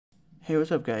Hey,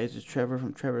 what's up guys? It's Trevor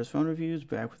from Trevor's Phone Reviews,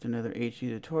 back with another HD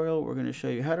tutorial. We're going to show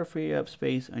you how to free up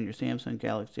space on your Samsung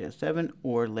Galaxy S7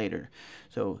 or later.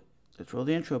 So let's roll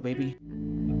the intro, baby.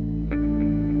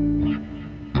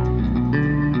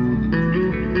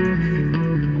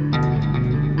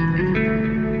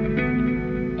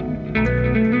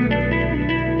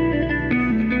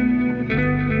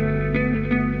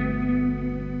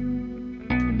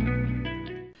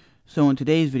 So in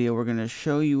today's video, we're going to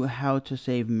show you how to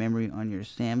save memory on your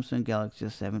Samsung Galaxy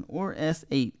S7 or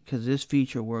S8, because this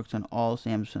feature works on all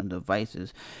Samsung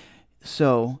devices.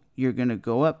 So you're going to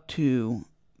go up to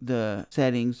the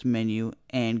settings menu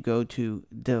and go to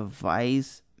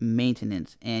device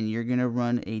maintenance, and you're going to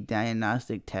run a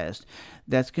diagnostic test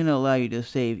that's going to allow you to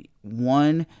save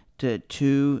 1 to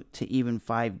 2 to even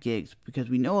 5 gigs, because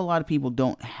we know a lot of people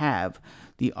don't have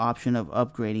the option of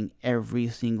upgrading every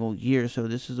single year. So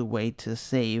this is a way to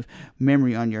save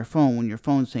memory on your phone when your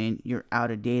phone's saying you're out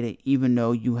of data, even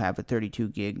though you have a 32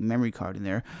 gig memory card in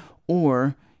there,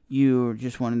 or you're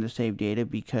just wanting to save data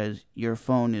because your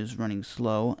phone is running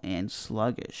slow and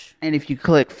sluggish. And if you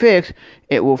click fix,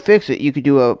 it will fix it. You could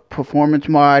do a performance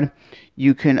mod.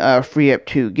 You can free up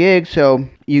 2 gigs. So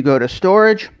you go to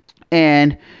storage,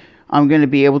 and I'm going to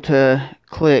be able to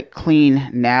click clean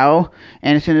now,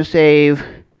 and it's going to save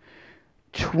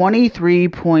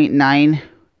 23.9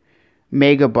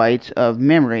 megabytes of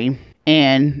memory,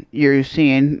 and you're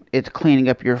seeing it's cleaning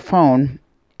up your phone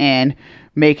and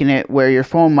making it where your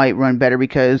phone might run better,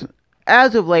 because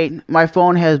as of late my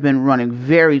phone has been running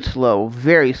very slow,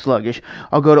 very sluggish.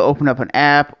 I'll go to open up an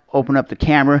app, open up the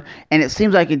camera, and it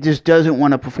seems like it just doesn't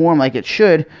want to perform like it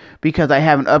should, because I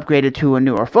haven't upgraded to a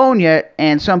newer phone yet.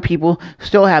 And some people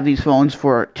still have these phones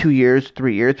for 2 years,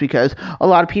 3 years, because a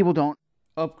lot of people don't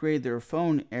upgrade their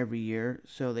phone every year,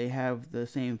 so they have the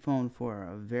same phone for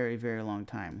a very, very long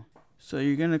time. So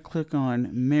you're going to click on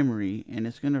memory, and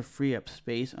it's going to free up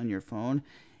space on your phone.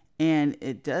 And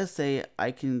it does say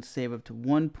I can save up to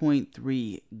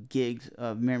 1.3 gigs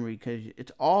of memory, because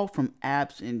it's all from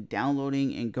apps and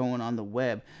downloading and going on the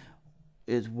web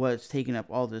is what's taking up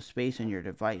all the space on your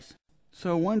device.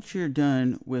 So once you're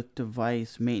done with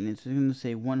device maintenance, it's going to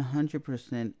say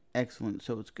 100% excellent.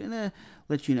 So it's going to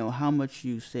let you know how much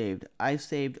you saved. I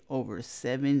saved over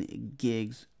 7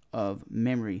 gigs of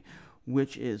memory,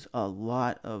 which is a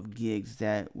lot of gigs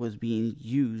that was being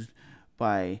used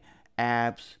by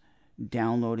apps,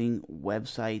 downloading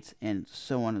websites, and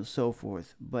so on and so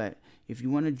forth. But if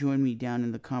you want to join me down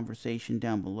in the conversation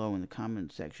down below in the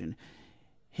comment section,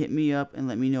 hit me up and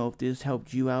let me know if this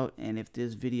helped you out, and if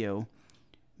this video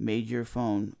made your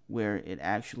phone where it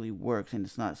actually works and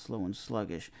it's not slow and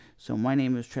sluggish. So my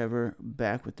name is Trevor,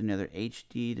 back with another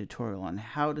HD tutorial on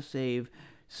how to save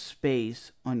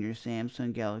space on your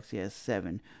Samsung Galaxy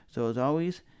S7. So as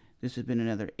always, this has been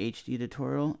another HD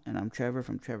tutorial, and I'm Trevor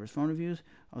from Trevor's Phone Reviews.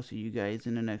 I'll see you guys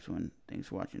in the next one. Thanks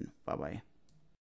for watching. Bye-bye.